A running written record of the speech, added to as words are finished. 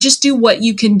just do what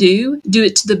you can do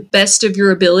it to the best of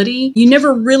your ability. You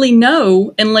never really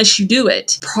know unless you do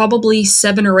it. Probably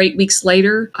 7 or 8 weeks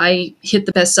later, I hit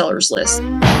the bestsellers list.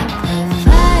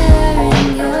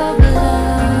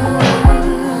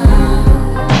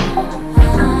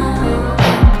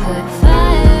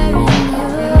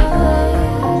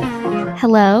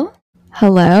 Hello.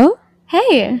 Hello.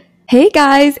 Hey. Hey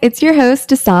guys, it's your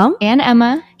host, Dasam. And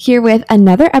Emma. Here with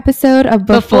another episode of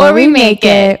Before We Make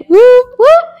It. Woo, woo.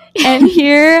 And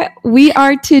here we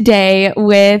are today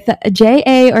with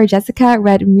J.A. or Jessica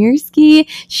Redmirski.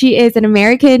 She is an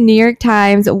American New York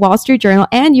Times, Wall Street Journal,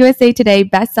 and USA Today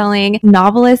bestselling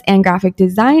novelist and graphic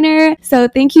designer. So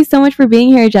thank you so much for being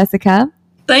here, Jessica.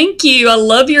 Thank you. I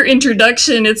love your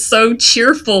introduction. It's so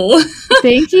cheerful.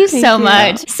 Thank you so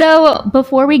much. So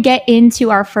before we get into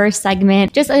our first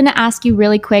segment, just going to ask you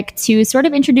really quick to sort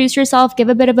of introduce yourself, give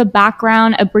a bit of a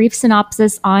background, a brief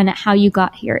synopsis on how you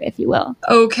got here, if you will.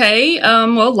 Okay.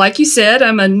 Well, like you said,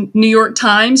 I'm a New York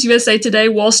Times, USA Today,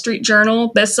 Wall Street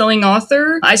Journal bestselling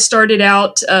author. I started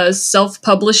out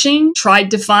self-publishing,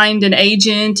 tried to find an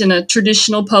agent and a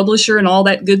traditional publisher and all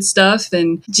that good stuff,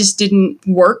 and just didn't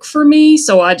work for me.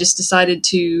 So I just decided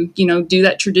to, do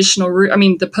that traditional route. I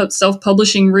mean, the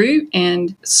self-publishing route,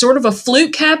 and sort of a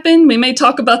fluke happened. We may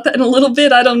talk about that in a little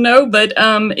bit. I don't know, but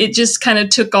it just kind of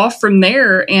took off from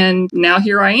there. And now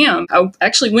here I am. I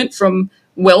actually went from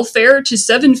welfare to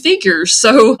 7 figures.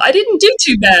 So I didn't do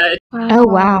too bad. Oh,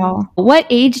 wow. What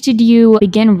age did you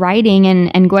begin writing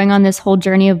and going on this whole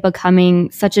journey of becoming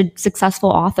such a successful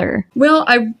author? Well,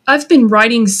 I've been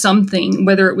writing something,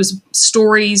 whether it was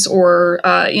stories or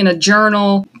in a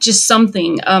journal, just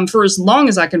something for as long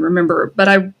as I can remember. But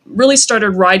I really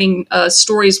started writing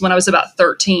stories when I was about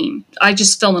 13. I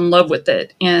just fell in love with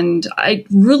it. And I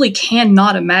really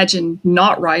cannot imagine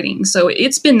not writing. So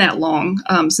it's been that long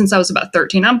since I was about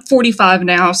 13. I'm 45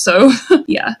 now. So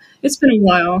yeah, it's been a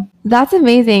while. That's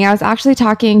amazing. I was actually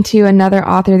talking to another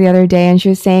author the other day, and she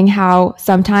was saying how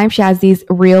sometimes she has these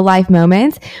real life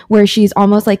moments where she's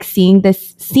almost like seeing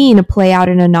this scene play out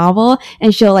in a novel,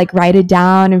 and she'll like write it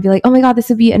down and be like, oh my God, this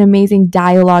would be an amazing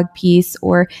dialogue piece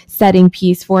or setting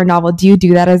piece for a novel. Do you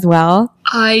do that as well?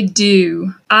 I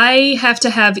do. I have to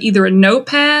have either a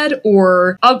notepad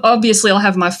or obviously I'll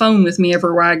have my phone with me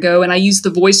everywhere I go, and I use the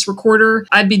voice recorder.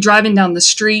 I'd be driving down the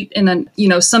street and then,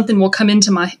 something will come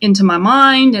into my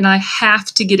mind and I have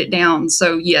to get it down.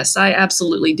 So yes, I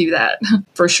absolutely do that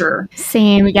for sure.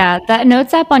 Same. Yeah. That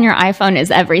notes app on your iPhone is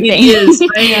everything. It is.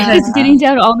 It's getting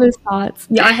down all those thoughts.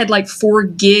 Yeah. I had like 4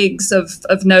 gigs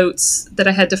of notes that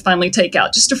I had to finally take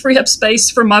out just to free up space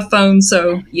for my phone.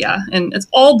 So yeah. And it's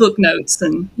all book notes.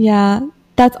 And yeah.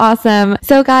 That's awesome.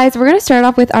 So guys, we're going to start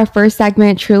off with our first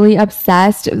segment, Truly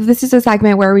Obsessed. This is a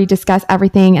segment where we discuss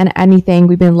everything and anything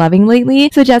we've been loving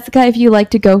lately. So Jessica, if you'd like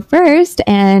to go first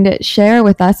and share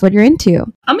with us what you're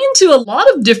into. I'm into a lot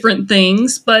of different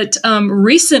things, but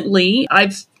recently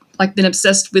I've been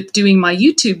obsessed with doing my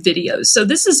YouTube videos. So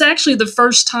this is actually the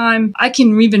first time I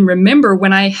can even remember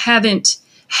when I haven't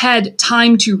had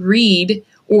time to read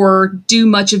or do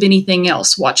much of anything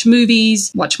else. Watch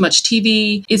movies, watch much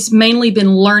TV. It's mainly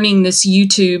been learning this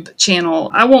YouTube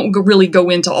channel. I won't really go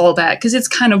into all that because it's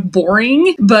kind of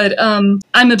boring, but I'm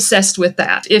obsessed with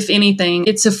that. If anything,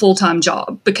 it's a full-time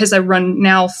job because I run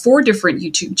now 4 different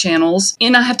YouTube channels,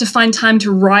 and I have to find time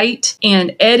to write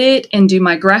and edit and do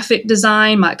my graphic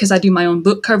design because I do my own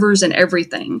book covers and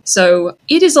everything. So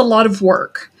it is a lot of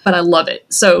work, but I love it.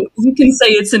 So you can say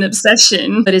it's an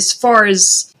obsession. But as far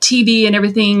as TV and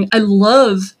everything, I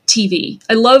love TV.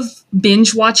 I love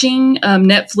binge watching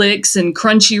Netflix and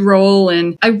Crunchyroll,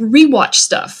 and I rewatch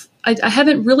stuff. I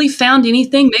haven't really found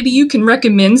anything. Maybe you can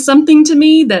recommend something to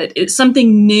me that is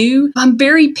something new. I'm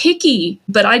very picky,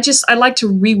 but I like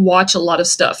to rewatch a lot of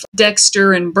stuff.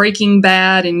 Dexter and Breaking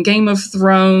Bad and Game of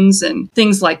Thrones and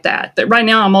things like that. But right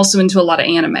now I'm also into a lot of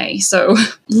anime. So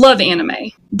love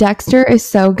anime. Dexter is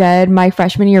so good. My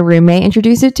freshman year roommate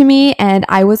introduced it to me and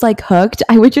I was like hooked.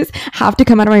 I would just have to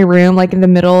come out of my room like in the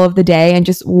middle of the day and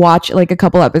just watch like a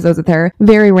couple episodes with her.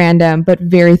 Very random, but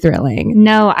very thrilling.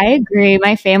 No, I agree.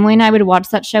 My family and I would watch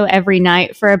that show every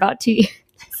night for about 2 years.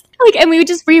 And we would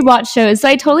just rewatch shows. So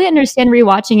I totally understand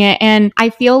rewatching it. And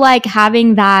I feel like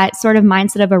having that sort of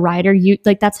mindset of a writer,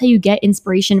 that's how you get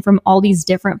inspiration from all these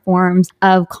different forms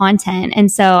of content.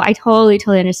 And so I totally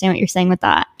understand what you're saying with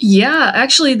that. Yeah,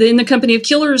 actually, In the Company of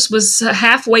Killers was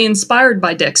halfway inspired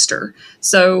by Dexter.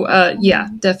 So yeah,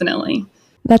 definitely.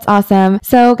 That's awesome.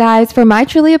 So guys, for my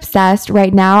Truly Obsessed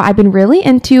right now, I've been really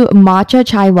into matcha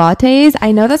chai lattes.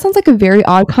 I know that sounds like a very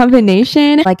odd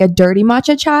combination, like a dirty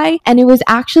matcha chai, and it was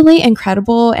actually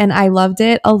incredible and I loved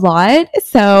it a lot.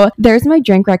 So there's my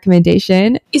drink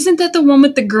recommendation. Isn't that the one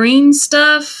with the green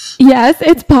stuff? Yes,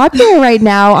 it's popular right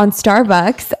now on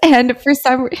Starbucks. And for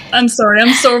some I'm sorry,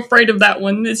 I'm so afraid of that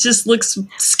one. It just looks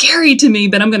scary to me,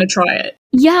 but I'm going to try it.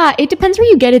 Yeah, it depends where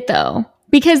you get it though.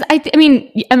 Because I mean,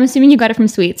 I'm assuming you got it from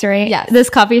Sweets, right? Yes. This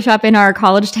coffee shop in our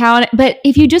college town. But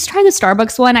if you just try the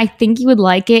Starbucks one, I think you would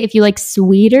like it if you like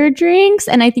sweeter drinks.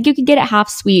 And I think you could get it half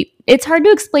sweet. It's hard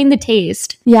to explain the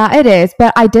taste. Yeah, it is,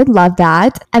 but I did love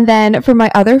that. And then for my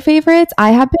other favorites,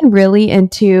 I have been really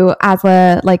into, as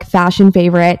a like fashion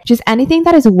favorite, just anything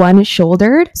that is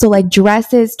one-shouldered. So like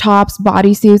dresses, tops,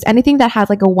 bodysuits, anything that has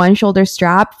like a one-shoulder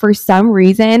strap for some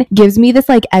reason gives me this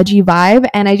like edgy vibe,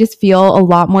 and I just feel a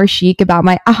lot more chic about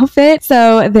my outfit.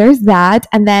 So there's that.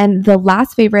 And then the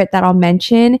last favorite that I'll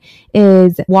mention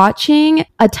is watching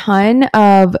a ton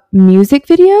of music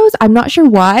videos. I'm not sure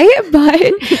why, but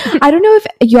I don't know if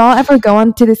y'all ever go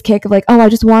on to this kick of like, oh, I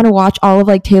just want to watch all of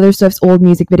like Taylor Swift's old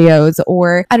music videos,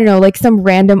 or I don't know, like some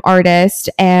random artist.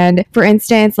 And for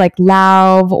instance, like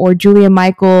Lauv or Julia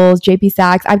Michaels, JP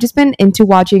Sachs, I've just been into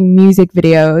watching music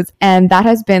videos, and that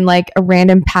has been like a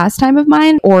random pastime of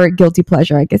mine, or guilty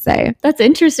pleasure, I could say. That's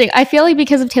interesting. I feel like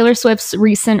because of Taylor Swift's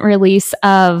recent release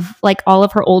of like all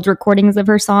of her old recordings of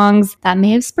her songs, that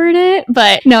may have spurred it.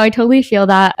 But no, I totally feel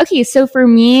that. Okay, so for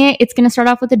me, it's going to start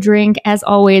off with a drink as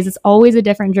always. It's always a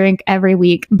different drink every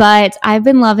week, but I've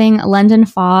been loving London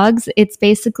Fogs. It's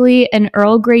basically an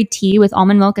Earl Grey tea with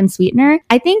almond milk and sweetener.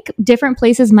 I think different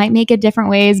places might make it different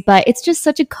ways, but it's just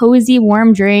such a cozy,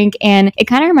 warm drink, and it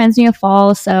kind of reminds me of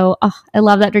fall. So I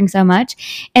love that drink so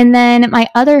much. And then my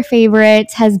other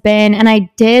favorite has been, and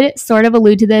I did sort of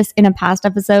allude to this in a past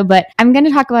episode, but I'm going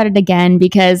to talk about it again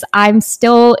because I'm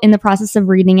still in the process of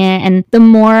reading it, and the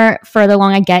more further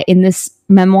along I get in this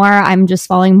memoir, I'm just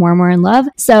falling more and more in love.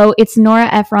 So it's Nora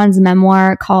Ephron's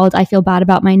memoir called I Feel Bad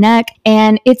About My Neck.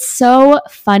 And it's so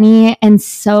funny and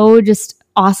so just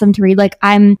awesome to read. Like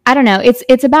I don't know,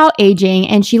 it's about aging,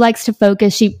 and she likes to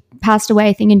focus. She passed away,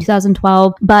 I think, in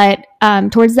 2012, but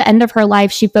towards the end of her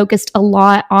life, she focused a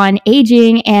lot on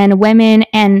aging and women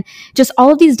and just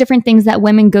all of these different things that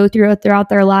women go through throughout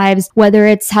their lives, whether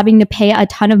it's having to pay a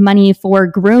ton of money for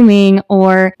grooming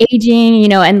or aging, you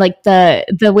know, and like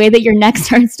the way that your neck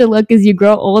starts to look as you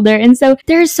grow older. And so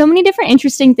there's so many different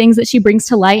interesting things that she brings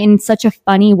to light in such a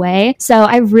funny way. So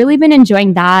I've really been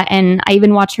enjoying that. And I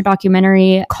even watched her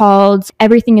documentary called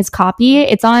Everything is Copy.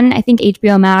 It's on, I think,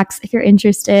 HBO Max if you're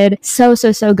interested. So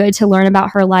good to learn about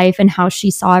her life and how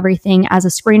she saw everything as a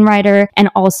screenwriter and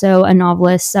also a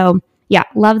novelist. So yeah,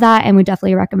 love that, and would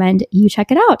definitely recommend you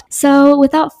check it out. So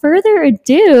without further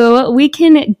ado, we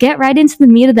can get right into the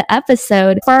meat of the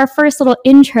episode. For our first little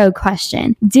intro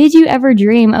question, did you ever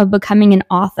dream of becoming an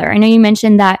author? I know you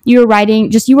mentioned that you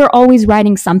were always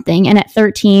writing something, and at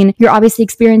 13, you're obviously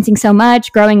experiencing so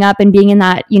much growing up and being in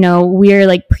that, you know, weird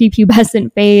like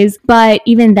prepubescent phase. But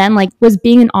even then, like, was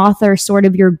being an author sort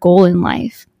of your goal in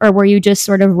life? Or were you just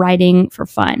sort of writing for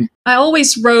fun? I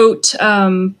always wrote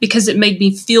because it made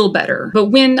me feel better. But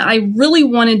when I really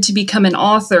wanted to become an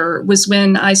author was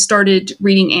when I started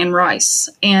reading Anne Rice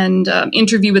and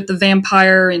Interview with the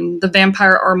Vampire and The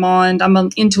Vampire Armand. I'm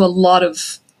into a lot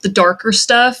of the darker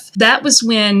stuff. That was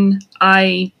when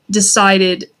I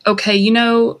decided, okay, you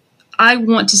know, I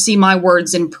want to see my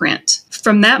words in print.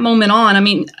 From that moment on, I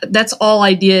mean, that's all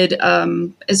I did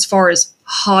as far as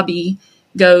hobby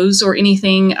goes or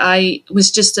anything. I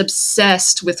was just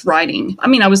obsessed with writing. I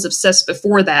mean, I was obsessed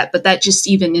before that, but that just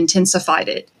even intensified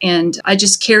it. And I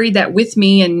just carried that with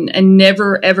me and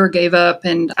never, ever gave up.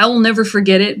 And I will never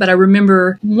forget it. But I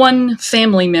remember one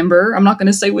family member, I'm not going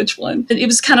to say which one. It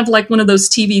was kind of like one of those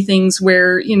TV things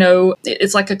where, you know,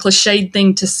 it's like a cliched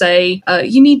thing to say,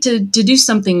 you need to do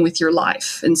something with your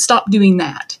life and stop doing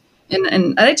that.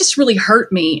 And that just really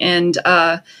hurt me. And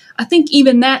I think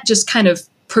even that just kind of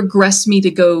progress me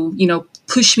to go, you know,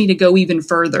 push me to go even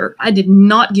further. I did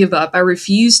not give up. I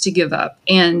refused to give up.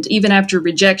 And even after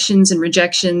rejections,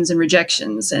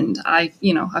 and I,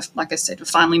 you know, like I said, I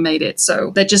finally made it.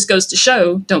 So that just goes to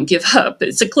show, don't give up.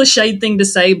 It's a cliched thing to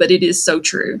say, but it is so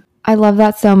true. I love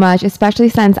that so much, especially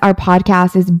since our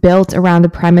podcast is built around the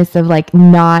premise of like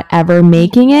not ever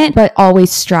making it, but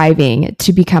always striving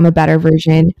to become a better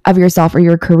version of yourself or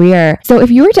your career. So if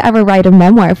you were to ever write a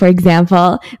memoir, for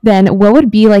example, then what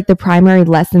would be like the primary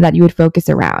lesson that you would focus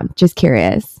around? Just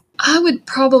curious. I would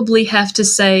probably have to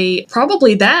say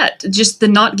probably that, just the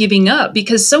not giving up,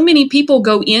 because so many people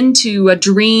go into a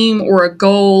dream or a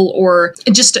goal or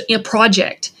just a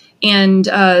project, and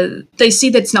they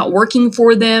see that's not working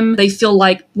for them. They feel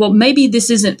like, well, maybe this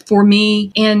isn't for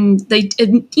me. And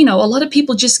a lot of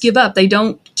people just give up. They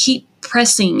don't keep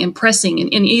pressing and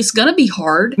it's going to be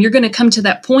hard. You're going to come to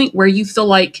that point where you feel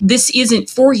like this isn't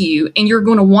for you and you're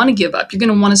going to want to give up. You're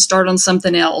going to want to start on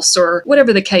something else or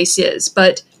whatever the case is.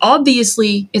 But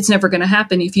obviously, it's never going to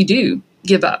happen if you do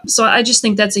give up. So I just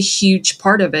think that's a huge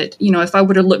part of it. If I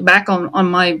were to look back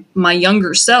on my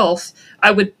younger self,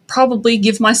 I would probably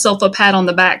give myself a pat on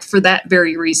the back for that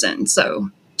very reason. So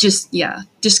just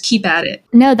keep at it.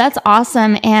 No, that's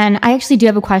awesome. And I actually do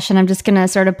have a question. I'm just going to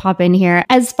sort of pop in here.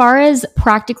 As far as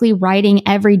practically writing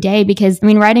every day, because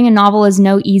writing a novel is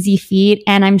no easy feat.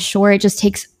 And I'm sure it just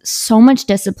takes so much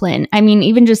discipline.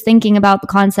 Even just thinking about the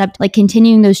concept, like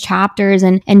continuing those chapters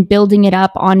and building it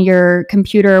up on your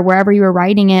computer, or wherever you were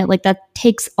writing it, like that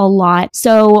takes a lot.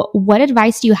 So what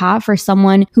advice do you have for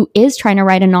someone who is trying to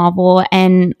write a novel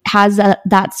and has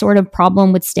that sort of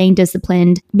problem with staying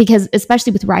disciplined? Because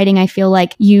especially with writing, I feel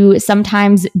like you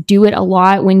sometimes do it a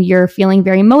lot when you're feeling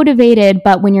very motivated,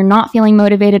 but when you're not feeling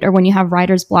motivated or when you have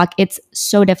writer's block, it's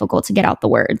so difficult to get out the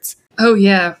words. Oh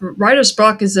yeah, writer's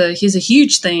block is a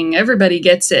huge thing. Everybody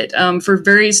gets it for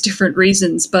various different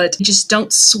reasons, but just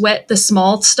don't sweat the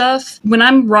small stuff. When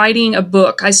I'm writing a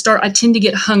book, I tend to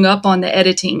get hung up on the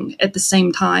editing at the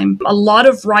same time. A lot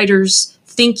of writers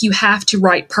think you have to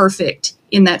write perfect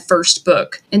in that first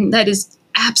book, and that is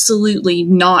absolutely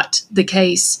not the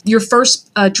case. Your first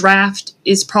draft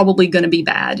is probably going to be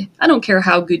bad. I don't care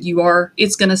how good you are,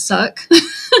 it's going to suck.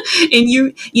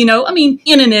 And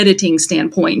in an editing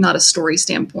standpoint, not a story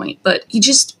standpoint, but you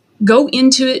just go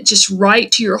into it, just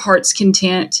write to your heart's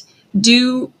content,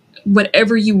 do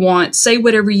whatever you want, say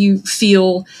whatever you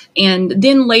feel, and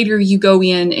then later you go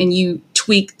in and you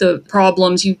tweak the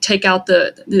problems, you take out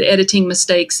the editing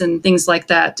mistakes and things like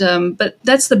that. But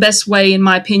that's the best way, in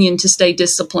my opinion, to stay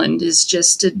disciplined, is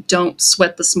just to don't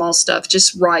sweat the small stuff.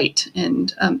 Just write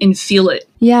and feel it.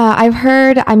 Yeah, I've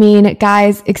heard,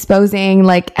 guys, exposing,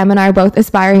 like, Em and I are both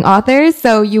aspiring authors,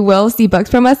 so you will see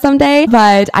books from us someday.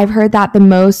 But I've heard that the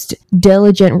most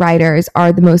diligent writers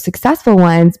are the most successful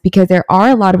ones, because there are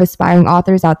a lot of aspiring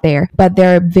authors out there, but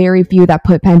there are very few that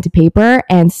put pen to paper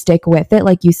and stick with it,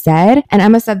 like you said. And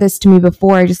Emma said this to me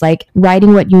before, just like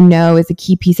writing what you know is a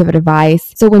key piece of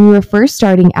advice. So when you were first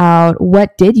starting out,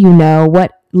 what did you know?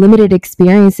 What limited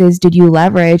experiences did you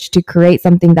leverage to create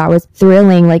something that was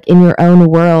thrilling, like in your own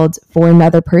world, for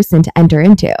another person to enter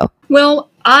into? Well,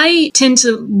 I tend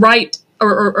to write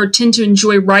or tend to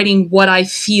enjoy writing what I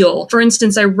feel. For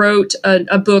instance, I wrote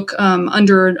a book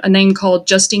under a name called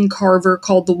Justine Carver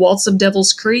called The Waltz of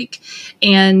Devil's Creek,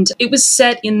 and it was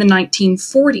set in the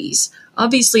 1940s.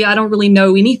 Obviously, I don't really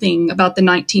know anything about the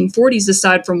 1940s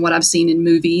aside from what I've seen in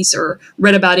movies or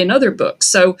read about in other books.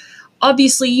 So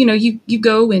obviously, you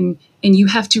go and you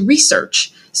have to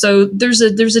research. So there's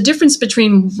a difference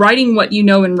between writing what you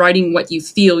know and writing what you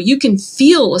feel. You can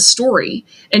feel a story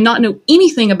and not know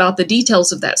anything about the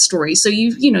details of that story. So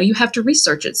you have to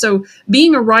research it. So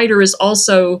being a writer is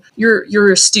also,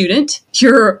 you're a student,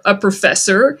 you're a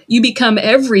professor, you become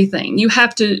everything. You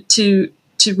have to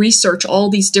research all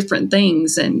these different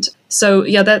things. And so,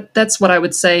 yeah, that's what I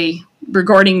would say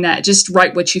regarding that. Just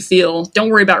write what you feel. Don't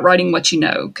worry about writing what you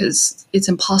know, because it's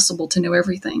impossible to know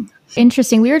everything.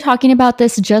 Interesting. We were talking about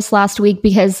this just last week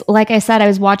because, like I said, I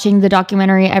was watching the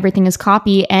documentary Everything is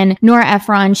Copy, and Nora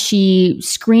Ephron, she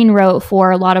screen wrote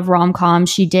for a lot of rom-coms.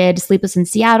 She did Sleepless in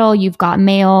Seattle, You've Got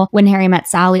Mail, When Harry Met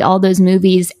Sally, all those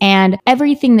movies. And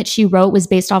everything that she wrote was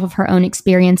based off of her own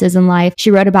experiences in life. She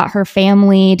wrote about her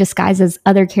family disguised as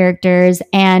other characters.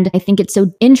 And I think it's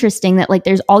so interesting that, like,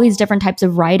 there's all these different types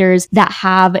of writers that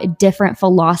have different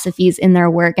philosophies in their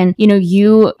work. And,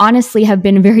 you honestly have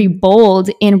been very bold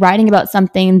in writing about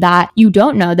something that you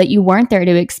don't know, that you weren't there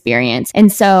to experience.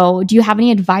 And so do you have any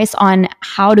advice on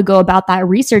how to go about that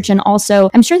research? And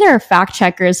also, I'm sure there are fact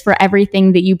checkers for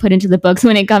everything that you put into the books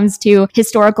when it comes to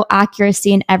historical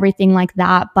accuracy and everything like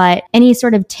that. But any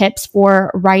sort of tips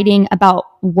for writing about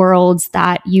worlds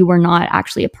that you were not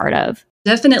actually a part of?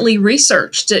 Definitely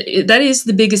research. That is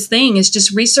the biggest thing, is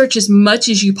just research as much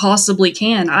as you possibly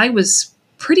can. I was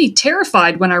pretty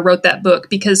terrified when I wrote that book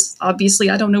because obviously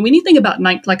I don't know anything about,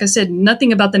 like I said,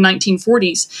 nothing about the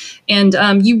 1940s.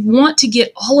 And you want to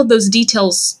get all of those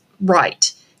details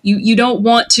right. You don't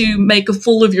want to make a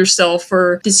fool of yourself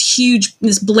for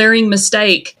this blaring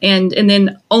mistake and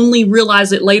then only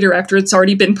realize it later after it's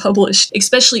already been published,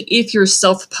 especially if you're a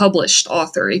self-published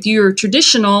author. If you're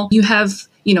traditional, you have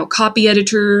copy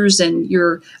editors and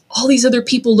all these other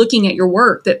people looking at your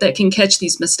work that can catch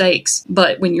these mistakes.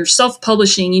 But when you're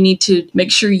self-publishing, you need to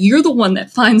make sure you're the one that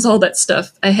finds all that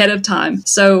stuff ahead of time.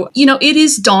 So, it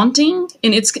is daunting,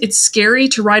 and it's scary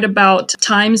to write about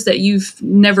times that you've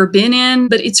never been in,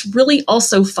 but it's really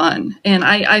also fun. And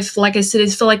like I said, I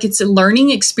feel like it's a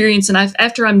learning experience. And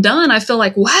after I'm done, I feel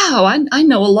like, wow, I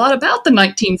know a lot about the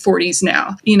 1940s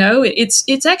now.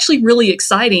 It's actually really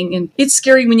exciting, and it's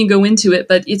scary when you go into it,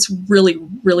 but it's really,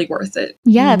 really worth it.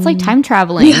 Yeah, it's like time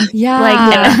traveling.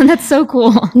 Yeah. That's so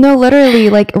cool. No, literally,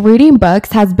 like reading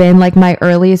books has been like my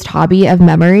earliest hobby of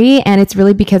memory. And it's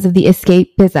really because of the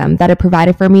escapism that it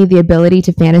provided for me, the ability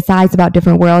to fantasize about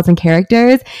different worlds and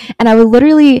characters. And I would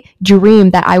literally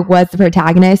dream that I was the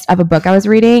protagonist of a book I was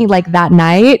reading like that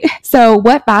night. So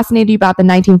what fascinated you about the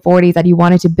 1940s that you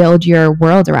wanted to build your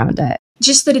world around it?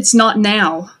 Just that it's not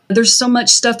now. There's so much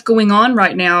stuff going on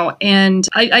right now, and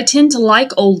I tend to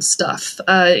like old stuff,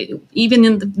 even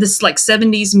in this like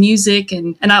 70s music,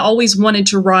 and I always wanted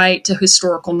to write a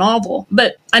historical novel,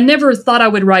 but I never thought I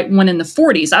would write one in the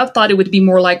 40s. I thought it would be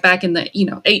more like back in the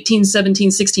 18, 17,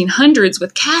 1600s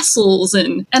with castles,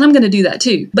 and I'm going to do that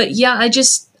too. But yeah,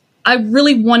 I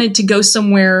really wanted to go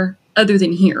somewhere other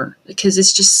than here, because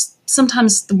it's just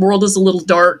sometimes the world is a little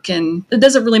dark, and it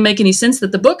doesn't really make any sense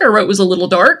that the book I wrote was a little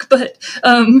dark, but,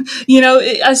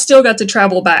 I still got to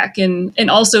travel back. And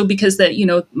also because that,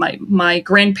 my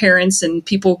grandparents and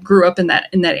people grew up in that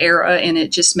era, and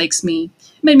it just made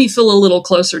me feel a little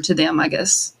closer to them, I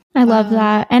guess. I love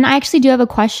that. And I actually do have a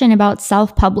question about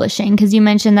self-publishing, because you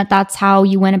mentioned that that's how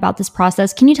you went about this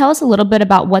process. Can you tell us a little bit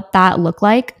about what that looked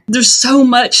like? There's so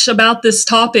much about this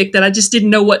topic that I just didn't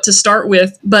know what to start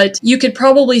with. But you could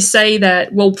probably say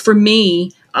that, well, for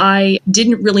me, I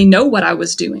didn't really know what I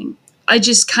was doing. I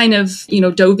just kind of,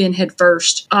 dove in head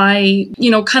first. I,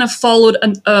 kind of followed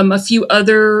a few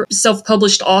other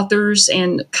self-published authors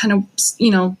and kind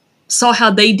of, saw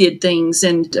how they did things,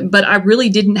 but I really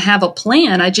didn't have a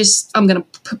plan. I'm going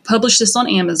to publish this on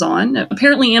Amazon.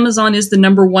 Apparently Amazon is the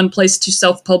number 1 place to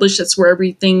self-publish. That's where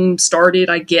everything started,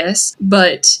 I guess.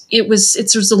 But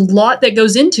there's a lot that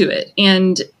goes into it.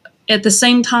 And at the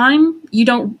same time,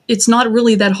 it's not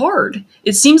really that hard.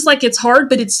 It seems like it's hard,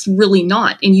 but it's really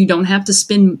not. And you don't have to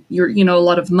spend a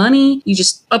lot of money. You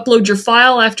just upload your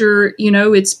file after,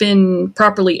 it's been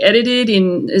properly edited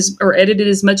or edited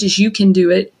as much as you can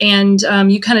do it. And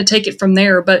you kind of take it from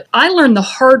there. But I learned the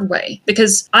hard way,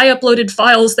 because I uploaded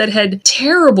files that had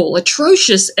terrible,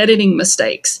 atrocious editing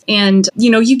mistakes. And,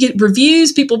 you get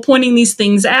reviews, people pointing these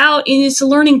things out, and it's a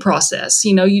learning process.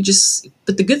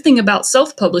 But the good thing about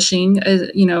self-publishing,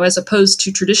 as opposed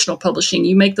to traditional publishing,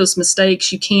 you make those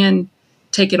mistakes, you can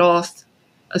take it off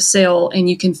of sale and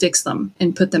you can fix them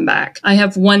and put them back. I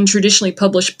have one traditionally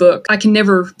published book I can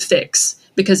never fix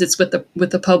because it's with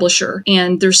the publisher.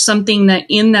 And there's something that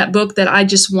in that book that I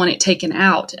just want it taken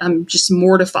out. I'm just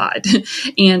mortified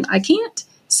and I can't.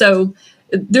 So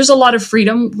there's a lot of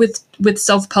freedom with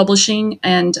self-publishing.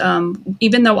 And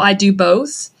even though I do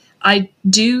both, I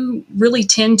do really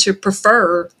tend to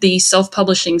prefer the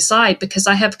self-publishing side, because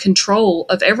I have control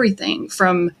of everything,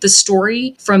 from the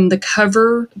story, from the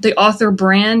cover, the author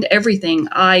brand, everything.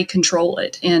 I control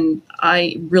it, and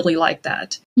I really like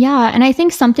that. Yeah. And I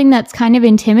think something that's kind of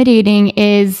intimidating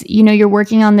is, you're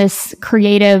working on this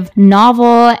creative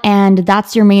novel and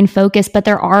that's your main focus, but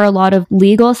there are a lot of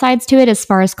legal sides to it as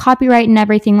far as copyright and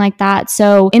everything like that.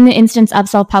 So in the instance of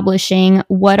self-publishing,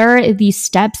 what are the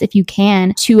steps, if you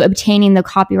can, to obtaining the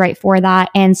copyright for that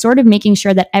and sort of making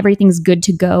sure that everything's good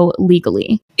to go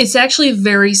legally? It's actually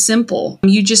very simple.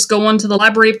 You just go onto the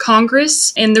Library of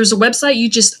Congress and there's a website. You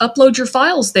just upload your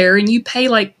files there and you pay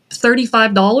like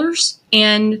 $35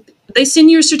 and they send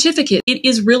you a certificate. It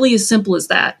is really as simple as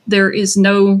that. There is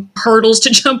no hurdles to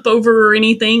jump over or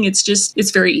anything.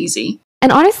 It's very easy.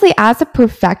 And honestly, as a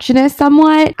perfectionist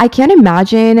somewhat, I can't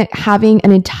imagine having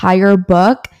an entire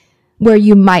book where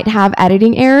you might have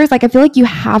editing errors. Like, I feel like you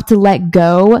have to let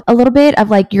go a little bit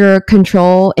of like your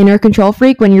inner control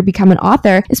freak when you become an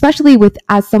author, especially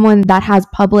as someone that has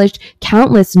published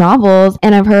countless novels.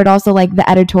 And I've heard also like the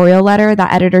editorial letter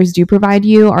that editors do provide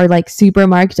you are like super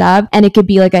marked up, and it could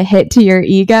be like a hit to your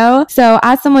ego. So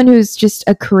as someone who's just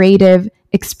a creative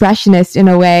expressionist in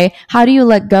a way. How do you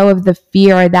let go of the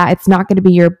fear that it's not going to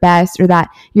be your best or that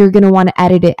you're going to want to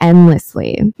edit it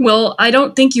endlessly? Well, I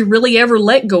don't think you really ever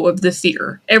let go of the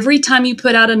fear. Every time you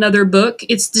put out another book,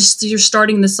 it's just you're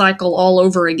starting the cycle all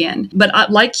over again.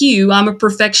 But like you, I'm a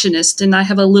perfectionist and I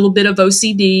have a little bit of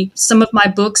OCD. Some of my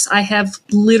books I have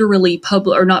literally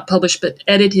not published, but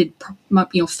edited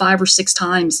 5 or 6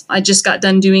 times. I just got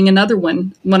done doing another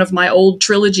one of my old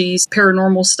trilogies,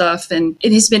 paranormal stuff, and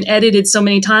it has been edited so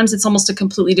many times, it's almost a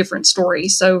completely different story.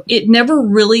 So it never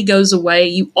really goes away.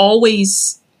 You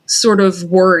always sort of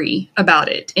worry about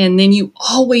it, and then you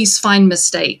always find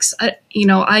mistakes.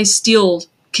 I still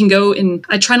can go and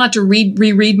I try not to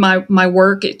reread my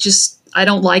work. I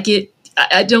don't like it.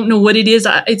 I don't know what it is.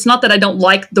 It's not that I don't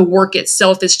like the work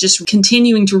itself. It's just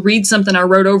continuing to read something I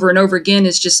wrote over and over again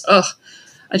is just,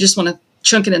 I just want to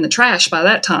chunk it in the trash by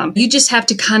that time. You just have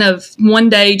to kind of one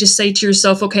day just say to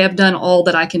yourself, okay, I've done all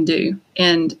that I can do.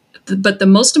 But the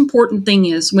most important thing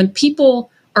is when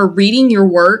people are reading your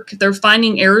work, they're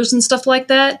finding errors and stuff like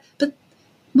that, but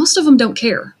most of them don't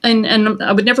care. And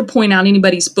I would never point out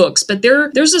anybody's books, but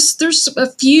there's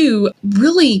a few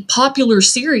really popular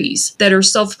series that are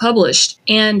self-published,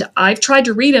 and I've tried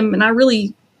to read them and I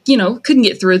really couldn't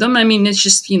get through them. I mean, it's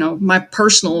just, my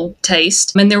personal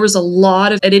taste. And there was a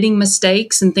lot of editing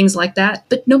mistakes and things like that,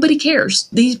 but nobody cares.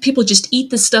 These people just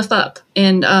eat this stuff up,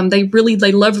 and they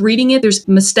love reading it. There's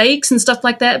mistakes and stuff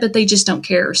like that, but they just don't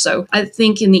care. So I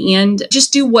think in the end,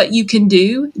 just do what you can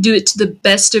do it to the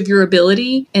best of your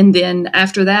ability. And then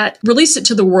after that, release it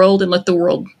to the world and let the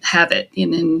world have it,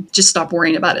 and then just stop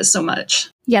worrying about it so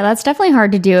much. Yeah, that's definitely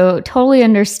hard to do. Totally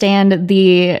understand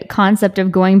the concept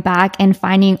of going back and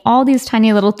finding all these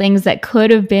tiny little things that could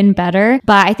have been better.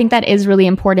 But I think that is really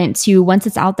important to, once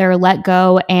it's out there, let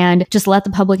go and just let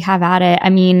the public have at it. I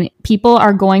mean, people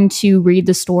are going to read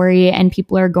the story and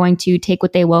people are going to take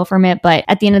what they will from it. But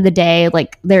at the end of the day,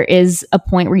 there is a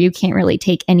point where you can't really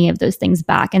take any of those things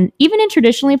back. And even in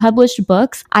traditionally published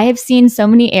books, I have seen so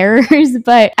many errors,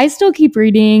 but I still keep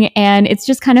reading. And it's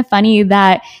just kind of funny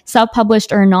that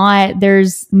self-published or not,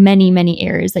 there's many, many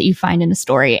errors that you find in a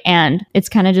story, and it's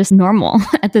kind of just normal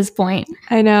at this point.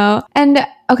 I know. And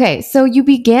okay, so you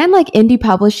began indie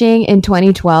publishing in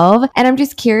 2012, and I'm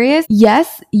just curious,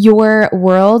 yes, your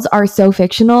worlds are so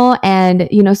fictional and,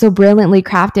 so brilliantly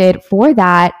crafted for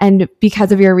that and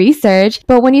because of your research,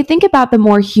 but when you think about the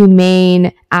more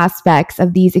humane aspects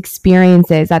of these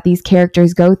experiences that these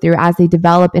characters go through as they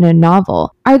develop in a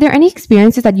novel, are there any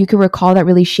experiences that you could recall that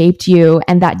really shaped you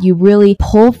and that you really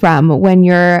pull from when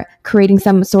you're creating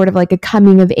some sort of a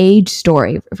coming of age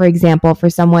story, for example, for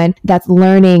someone that's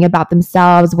learning about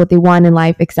themselves, what they want in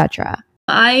life, etc.?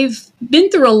 I've been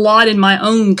through a lot in my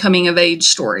own coming of age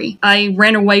story. I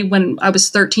ran away when I was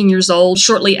 13 years old,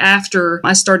 shortly after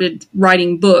I started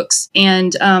writing books.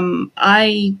 And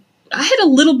I had a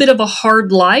little bit of a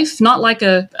hard life, not I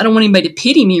don't want anybody to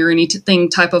pity me or anything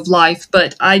type of life,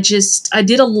 but I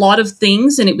did a lot of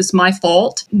things and it was my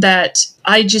fault that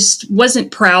I just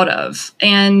wasn't proud of,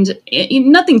 and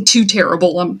nothing too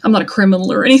terrible. I'm not a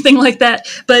criminal or anything like that,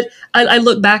 but I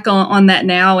look back on that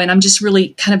now and I'm just really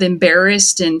kind of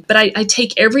embarrassed. But I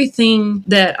take everything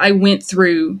that I went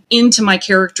through into my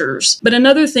characters. But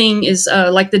another thing is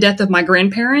the death of my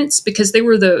grandparents, because they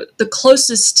were the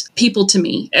closest people to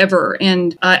me ever.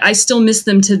 And I still miss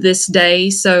them to this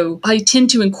day. So I tend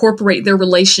to incorporate their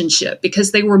relationship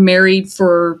because they were married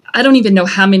for, I don't even know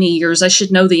how many years. I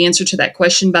should know the answer to that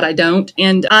question, but I don't.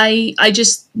 And I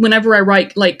just, whenever I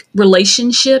write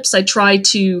relationships, I try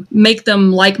to make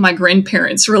them like my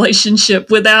grandparents' relationship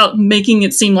without making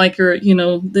it seem like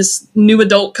this new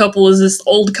adult couple is this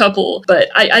old couple. But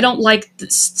I don't like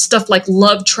stuff like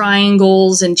love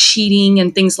triangles and cheating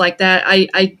and things like that.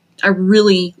 I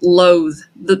really loathe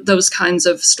those kinds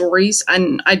of stories,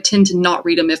 and I tend to not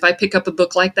read them. If I pick up a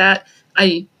book like that,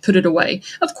 I put it away.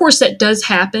 Of course, that does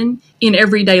happen in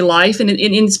everyday life, and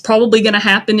it's probably going to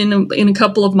happen in a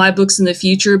couple of my books in the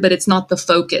future, but it's not the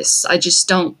focus. I just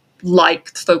don't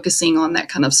like focusing on that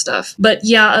kind of stuff. But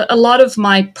yeah, a lot of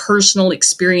my personal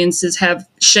experiences have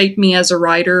shaped me as a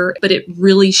writer, but it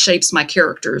really shapes my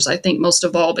characters, I think, most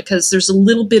of all, because there's a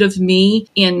little bit of me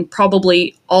in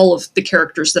probably all of the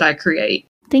characters that I create.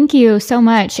 Thank you so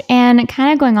much. And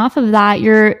kind of going off of that,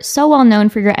 you're so well known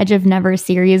for your Edge of Never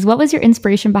series. What was your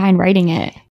inspiration behind writing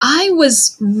it? I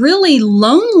was really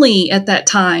lonely at that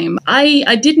time.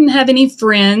 I didn't have any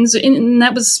friends, and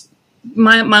that was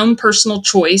my own personal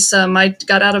choice. I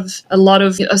got out of a lot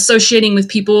of associating with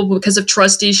people because of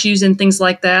trust issues and things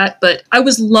like that. But I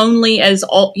was lonely as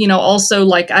also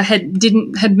like I had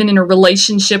been in a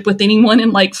relationship with anyone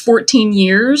in like 14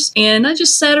 years. And I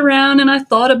just sat around and I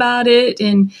thought about it.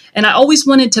 And I always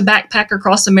wanted to backpack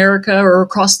across America or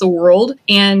across the world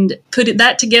and put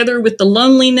that together with the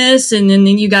loneliness. And then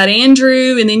you got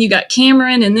Andrew and then you got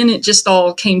Cameron, and then it just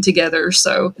all came together.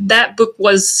 So that book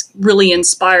was really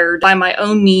inspired by my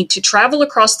own need to travel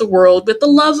across the world with the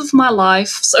love of my life.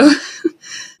 So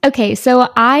okay,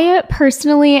 so I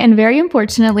personally and very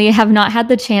unfortunately have not had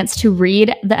the chance to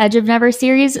read the Edge of Never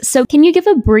series. So can you give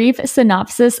a brief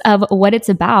synopsis of what it's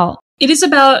about? It is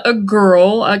about a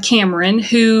girl, Cameron,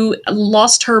 who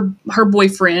lost her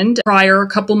boyfriend prior a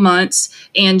couple months,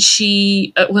 and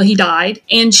he died,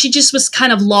 and she just was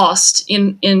kind of lost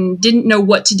and didn't know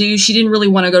what to do. She didn't really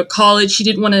want to go to college. She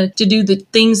didn't want to do the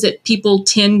things that people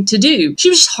tend to do. She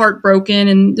was heartbroken,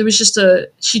 and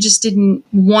she just didn't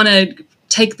want to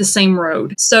take the same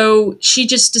road. So she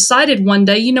just decided one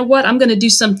day, you know what, I'm going to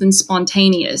do something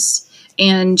spontaneous.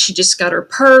 And she just got her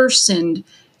purse and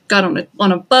got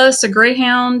on a bus, a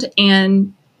Greyhound,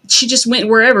 and she just went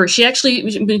wherever. She actually,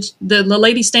 the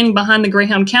lady standing behind the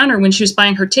Greyhound counter when she was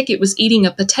buying her ticket was eating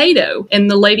a potato.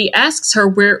 And the lady asks her,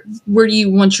 where do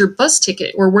you want your bus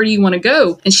ticket, or where do you want to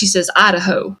go? And she says,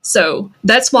 Idaho. So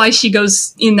that's why she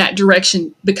goes in that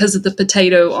direction, because of the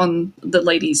potato on the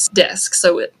lady's desk.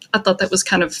 So I thought that was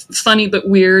kind of funny but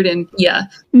weird, and yeah.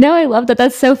 No, I love that.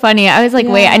 That's so funny. I was like,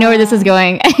 wait, I know where this is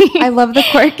going. I love the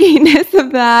quirkiness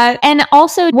of that. And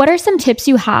also, what are some tips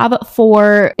you have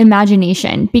for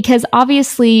imagination? Because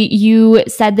obviously you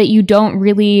said that you don't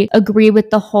really agree with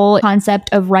the whole concept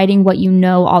of writing what you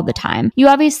know all the time. You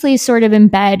obviously sort of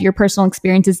embed your personal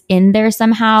experiences in there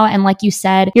somehow. And like you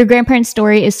said, your grandparents'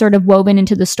 story is sort of woven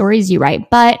into the stories you write.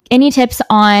 But any tips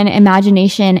on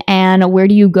imagination, and where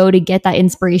do you go to get that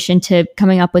inspiration to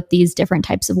coming up with these different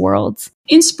types of worlds?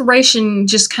 Inspiration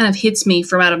just kind of hits me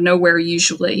from out of nowhere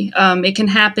usually. It can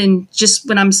happen just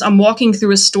when I'm walking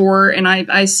through a store and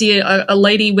I see a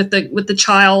lady with the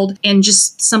child, and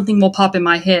just something will pop in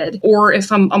my head. Or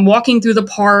if I'm walking through the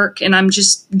park and I'm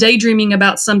just daydreaming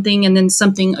about something, and then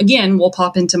something again will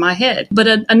pop into my head. But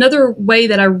another way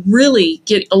that I really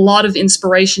get a lot of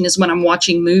inspiration is when I'm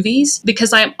watching movies,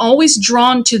 because I'm always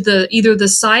drawn to either the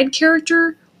side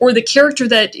character or the character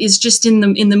that is just in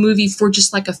the movie for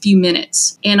just like a few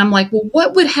minutes. And I'm like, well,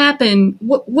 what would happen?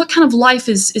 What kind of life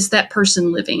is that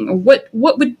person living? Or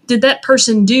what did that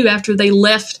person do after they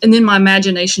left? And then my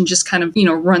imagination just kind of,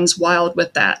 runs wild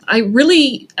with that. I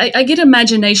get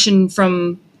imagination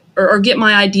from, or get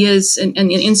my ideas and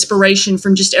inspiration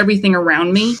from just everything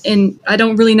around me. And I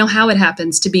don't really know how it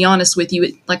happens, to be honest with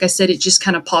you. Like I said, it just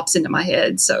kind of pops into my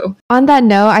head. So on that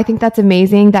note, I think that's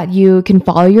amazing that you can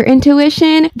follow your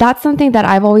intuition. That's something that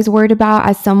I've always worried about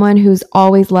as someone who's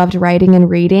always loved writing and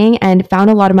reading, and found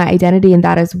a lot of my identity in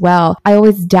that as well. I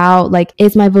always doubt, like,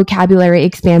 is my vocabulary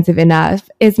expansive enough?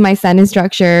 Is my sentence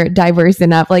structure diverse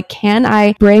enough? Like, can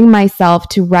I bring myself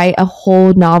to write a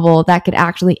whole novel that could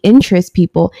actually interest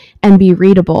people and be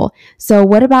readable? So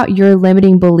what about your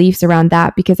limiting beliefs around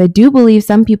that? Because I do believe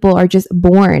some people are just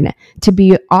born to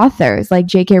be authors, like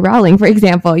J.K. Rowling, for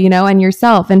example, and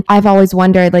yourself. And I've always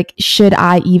wondered, like, should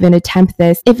I even attempt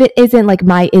this if it isn't like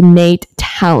my innate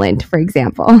talent, for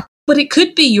example? But it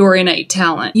could be your innate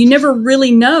talent. You never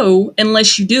really know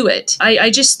unless you do it. I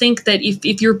just think that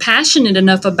if you're passionate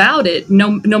enough about it,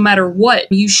 no matter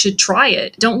what, you should try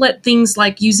it. Don't let things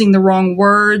like using the wrong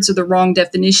words or the wrong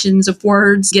definitions of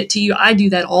words get to you. I do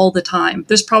that all the time.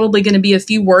 There's probably going to be a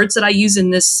few words that I use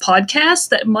in this podcast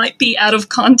that might be out of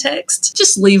context.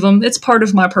 Just leave them. It's part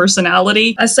of my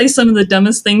personality. I say some of the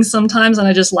dumbest things sometimes and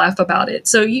I just laugh about it.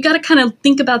 So you got to kind of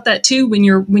think about that too when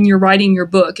you're writing your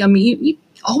book. I mean, you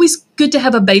always good to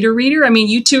have a beta reader. I mean,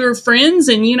 you two are friends,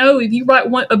 and if you write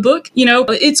a book,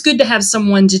 it's good to have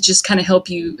someone to just kind of help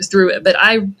you through it. But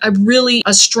I really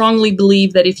strongly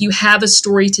believe that if you have a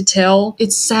story to tell,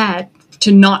 it's sad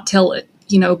to not tell it.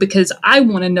 Because I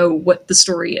want to know what the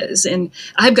story is. And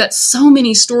I've got so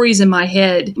many stories in my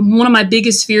head. One of my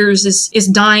biggest fears is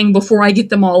dying before I get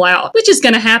them all out, which is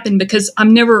going to happen because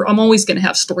I'm always going to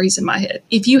have stories in my head.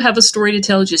 If you have a story to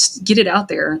tell, just get it out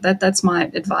there. That's my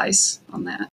advice on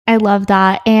that. I love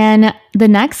that. And the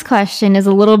next question is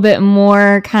a little bit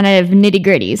more kind of nitty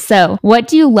gritty. So what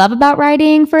do you love about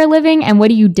writing for a living, and what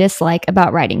do you dislike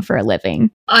about writing for a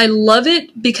living? I love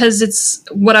it because it's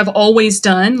what I've always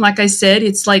done. Like I said,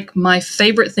 it's like my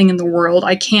favorite thing in the world.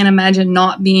 I can't imagine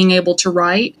not being able to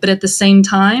write, but at the same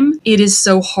time, it is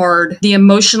so hard. The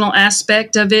emotional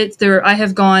aspect of it, I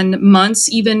have gone months,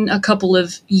 even a couple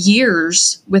of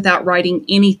years without writing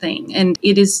anything, and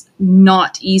it is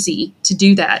not easy to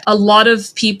do that. A lot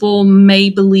of people may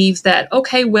believe that,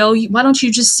 okay, well, why don't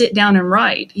you just sit down and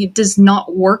write? It does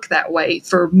not work that way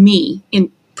for me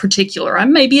in particular.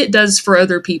 Maybe it does for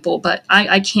other people, but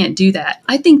I can't do that.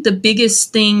 I think the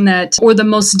biggest thing or the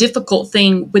most difficult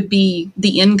thing would be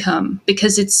the income,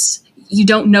 because you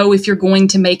don't know if you're going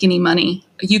to make any money.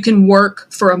 You can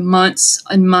work for months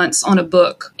and months on a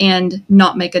book and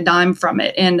not make a dime from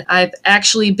it. And I've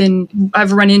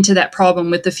run into that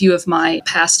problem with a few of my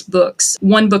past books.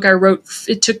 One book I wrote,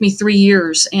 it took me 3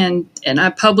 years, and I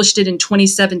published it in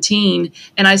 2017,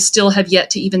 and I still have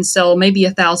yet to even sell maybe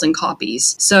 1,000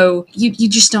 copies. So you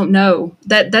just don't know.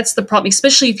 That's the problem,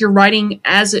 especially if you're writing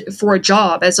for a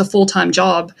job, as a full-time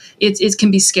job. It can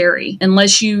be scary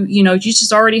unless you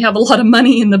just already have a lot of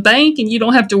money in the bank and you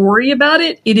don't have to worry about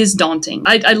it. It is daunting.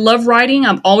 I love writing.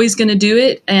 I'm always going to do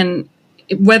it, and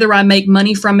whether I make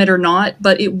money from it or not,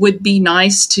 but it would be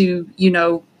nice to,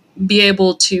 be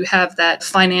able to have that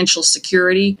financial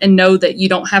security and know that you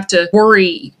don't have to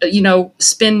worry,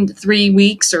 spend 3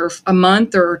 weeks or a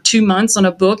month or 2 months on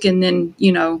a book and then,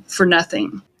 for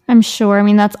nothing. I'm sure. I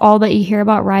mean, that's all that you hear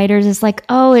about writers is like,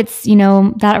 oh, it's,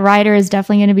 that writer is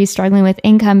definitely going to be struggling with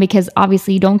income because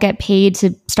obviously you don't get paid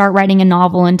to start writing a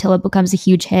novel until it becomes a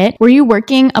huge hit. Were you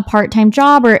working a part-time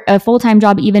job or a full-time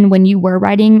job even when you were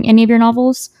writing any of your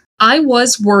novels? I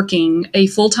was working a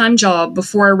full-time job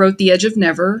before I wrote The Edge of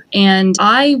Never, and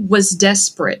I was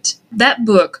desperate. That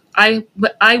book, I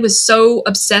was so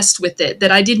obsessed with it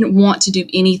that I didn't want to do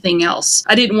anything else.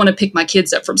 I didn't want to pick my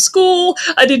kids up from school.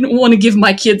 I didn't want to give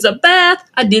my kids a bath.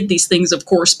 I did these things, of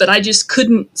course, but I just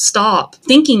couldn't stop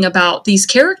thinking about these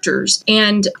characters.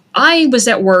 And I was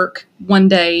at work one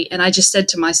day, and I just said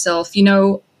to myself,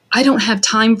 I don't have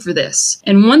time for this.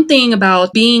 And one thing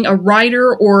about being a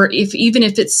writer, or even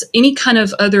if it's any kind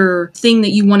of other thing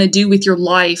that you want to do with your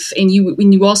life, and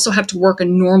you also have to work a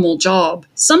normal job,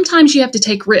 sometimes you have to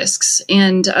take risks.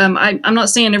 And I'm not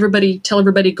saying tell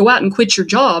everybody go out and quit your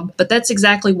job, but that's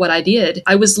exactly what I did.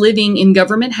 I was living in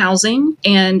government housing,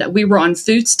 and we were on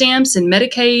food stamps and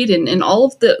Medicaid and all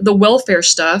of the welfare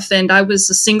stuff. And I was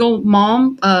a single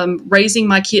mom raising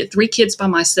my 3 kids by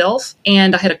myself,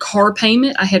 and I had a car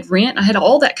payment. I had rent. I had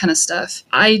all that kind of stuff.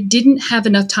 I didn't have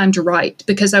enough time to write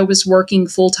because I was working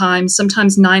full time,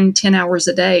 sometimes 9-10 hours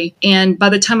a day. And by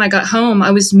the time I got home,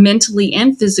 I was mentally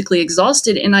and physically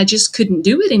exhausted, and I just couldn't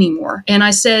do it anymore. And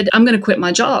I said, I'm going to quit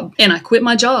my job. And I quit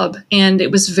my job. And it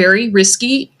was very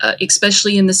risky,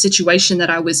 especially in the situation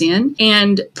that I was in.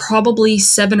 And probably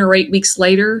 7 or 8 weeks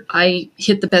later, I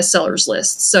hit the bestsellers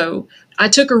list. So I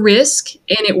took a risk,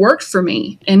 and it worked for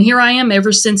me. And here I am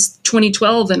ever since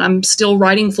 2012, and I'm still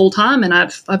writing full time, and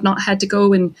I've not had to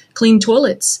go and clean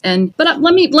toilets. But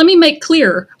let me make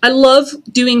clear, I love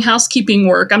doing housekeeping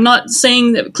work. I'm not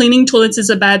saying that cleaning toilets is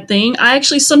a bad thing. I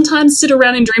actually sometimes sit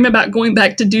around and dream about going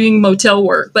back to doing motel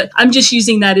work, but I'm just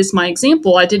using that as my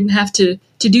example. I didn't have to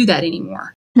do that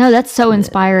anymore. No, that's so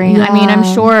inspiring. Yeah. I mean, I'm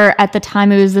sure at the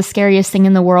time it was the scariest thing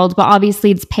in the world, but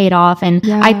obviously it's paid off. And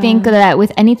I think that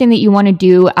with anything that you want to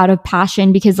do out of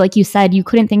passion, because like you said, you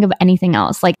couldn't think of anything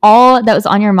else. Like all that was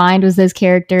on your mind was those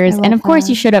characters. And of course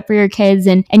you showed up for your kids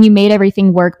and you made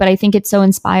everything work. But I think it's so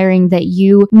inspiring that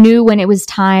you knew when it was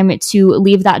time to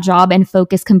leave that job and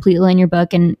focus completely on your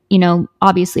book. And,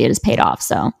 obviously it has paid off.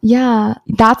 So yeah,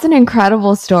 that's an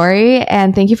incredible story.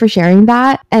 And thank you for sharing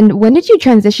that. And when did you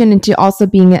transition into also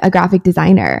being a graphic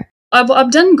designer?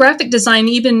 I've done graphic design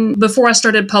even before I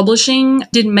started publishing.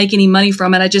 Didn't make any money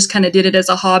from it. I just kind of did it as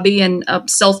a hobby and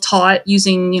self-taught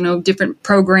using, different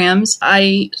programs.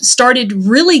 I started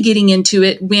really getting into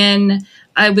it when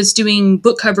I was doing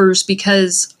book covers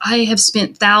because I have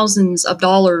spent thousands of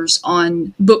dollars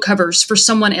on book covers for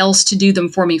someone else to do them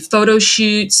for me. Photo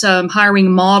shoots,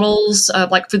 hiring models,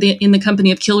 like in the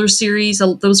Company of Killers series,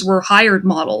 those were hired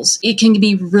models. It can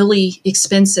be really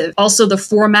expensive. Also the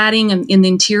formatting in the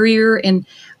interior, and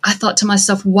I thought to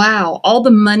myself, wow, all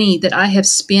the money that I have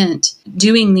spent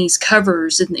doing these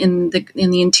covers and in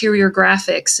the interior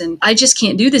graphics, and I just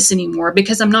can't do this anymore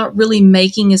because I'm not really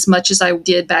making as much as I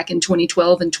did back in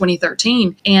 2012 and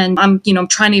 2013. And I'm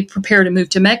trying to prepare to move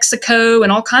to Mexico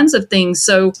and all kinds of things.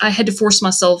 So I had to force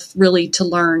myself really to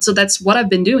learn. So that's what I've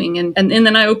been doing. And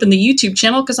then I opened the YouTube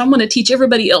channel because I want to teach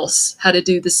everybody else how to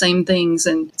do the same things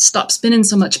and stop spending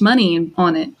so much money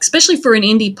on it, especially for an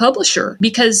indie publisher,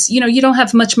 because, you don't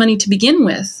have much money to begin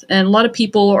with. And a lot of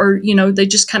people are, they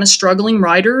just kind of struggling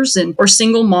writers or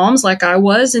single moms like I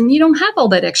was, and you don't have all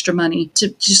that extra money to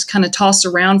just kind of toss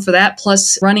around for that,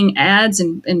 plus running ads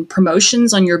and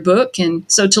promotions on your book. And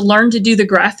so to learn to do the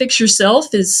graphics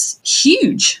yourself is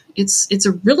huge. It's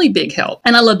a really big help,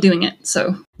 and I love doing it.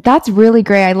 So that's really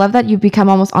great. I love that you've become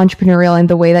almost entrepreneurial in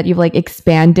the way that you've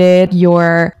expanded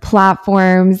your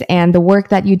platforms and the work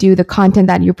that you do, the content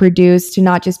that you produce, to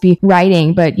not just be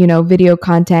writing, but, video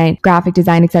content, graphic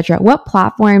design, etc. What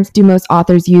platforms do most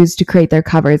authors use to create their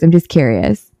covers? I'm just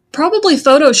curious. Probably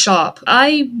Photoshop.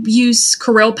 I use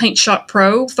Corel Paint Shop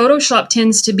Pro. Photoshop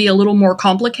tends to be a little more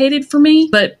complicated for me,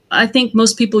 but I think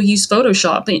most people use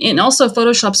Photoshop. And also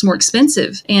Photoshop's more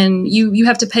expensive, and you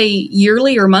have to pay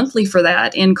yearly or monthly for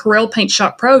that. And Corel Paint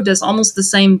Shop Pro does almost the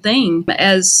same thing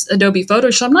as Adobe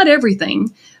Photoshop. Not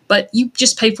everything, but you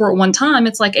just pay for it one time.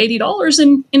 It's like $80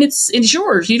 and it's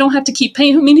yours. You don't have to keep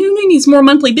paying. I mean, who needs more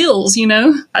monthly bills,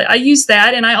 I use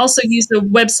that. And I also use a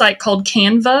website called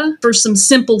Canva for some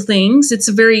simple things. It's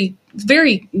a very,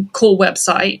 very cool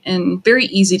website and very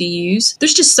easy to use.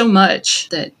 There's just so much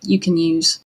that you can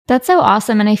use. That's so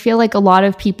awesome. And I feel like a lot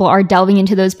of people are delving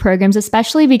into those programs,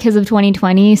 especially because of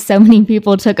 2020. So many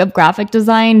people took up graphic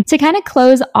design. To kind of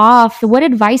close off, what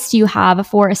advice do you have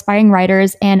for aspiring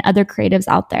writers and other creatives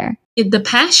out there? The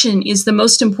passion is the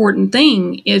most important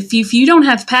thing. If you don't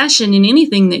have passion in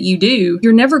anything that you do,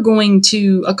 you're never going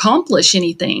to accomplish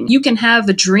anything. You can have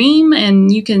a dream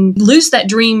and you can lose that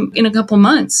dream in a couple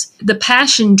months. The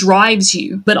passion drives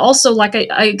you. But also, like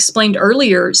I explained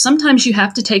earlier, sometimes you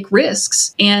have to take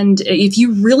risks. And if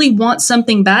you really want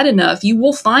something bad enough, you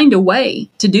will find a way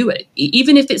to do it.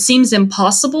 Even if it seems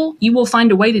impossible, you will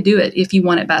find a way to do it if you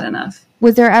want it bad enough.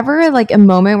 Was there ever a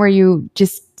moment where you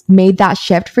just made that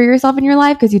shift for yourself in your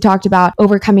life? Because you talked about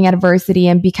overcoming adversity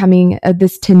and becoming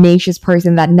this tenacious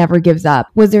person that never gives up.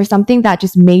 Was there something that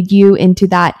just made you into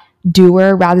that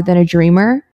doer rather than a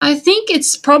dreamer? I think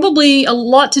it's probably a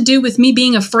lot to do with me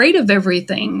being afraid of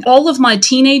everything. All of my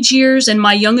teenage years and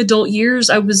my young adult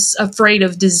years, I was afraid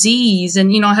of disease.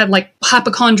 And, I had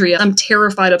hypochondria. I'm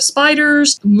terrified of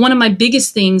spiders. One of my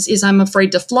biggest things is I'm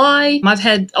afraid to fly. I've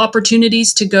had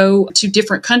opportunities to go to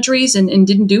different countries and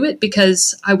didn't do it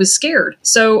because I was scared.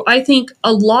 So I think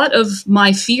a lot of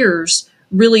my fears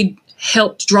really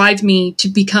helped drive me to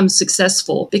become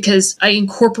successful, because I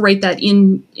incorporate that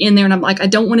in there. And I'm like, I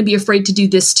don't want to be afraid to do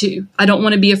this too. I don't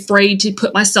want to be afraid to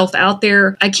put myself out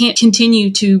there. I can't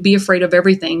continue to be afraid of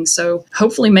everything. So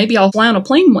hopefully maybe I'll fly on a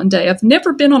plane one day. I've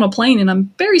never been on a plane and I'm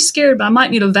very scared, but I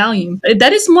might need a Valium.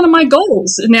 That is one of my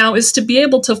goals now, is to be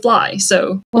able to fly.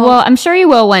 So, well, I'm sure you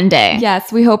will one day.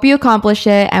 Yes, we hope you accomplish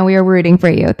it, and we are rooting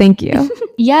for you. Thank you.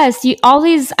 Yes,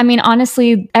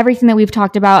 honestly, everything that we've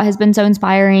talked about has been so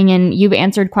inspiring, and you've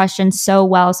answered questions so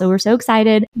well. So we're so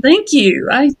excited. Thank you.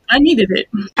 I needed it.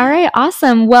 All right,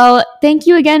 awesome. Well, thank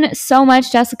you again so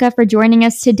much, Jessica, for joining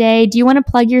us today. Do you want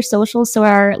to plug your socials so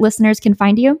our listeners can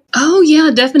find you? Oh, yeah,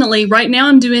 definitely. Right now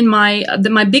I'm doing my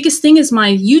biggest thing is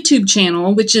my YouTube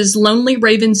channel, which is Lonely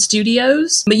Raven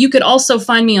Studios. But you could also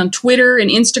find me on Twitter and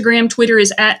Instagram. Twitter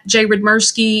is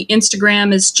 @JRedmersky.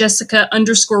 Instagram is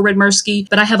Jessica_Redmersky.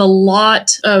 But I have a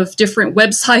lot of different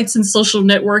websites and social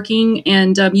networking,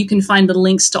 and you can find the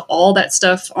links to all that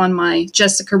stuff on my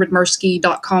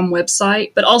JessicaRedmersky.com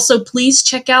website. But also, please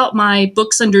check out my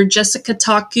books under Jessica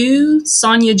Taku,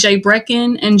 Sonia J.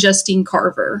 Brecken, and Justine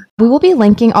Carver. We will be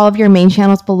linking all of your main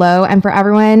channels below. And for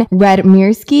everyone,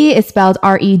 Redmersky is spelled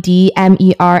REDMERSKI.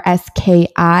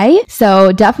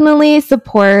 So definitely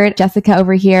support Jessica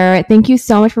over here. Thank you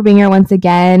so much for being here once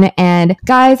again. And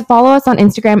guys, follow us on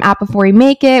Instagram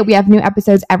 @BeforeWeMakeIt. We have new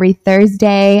episodes every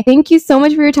Thursday. Thank you so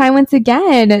much for your time once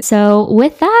again. So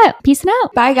with that, peace and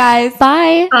out. Bye, guys.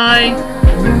 Bye.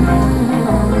 Bye.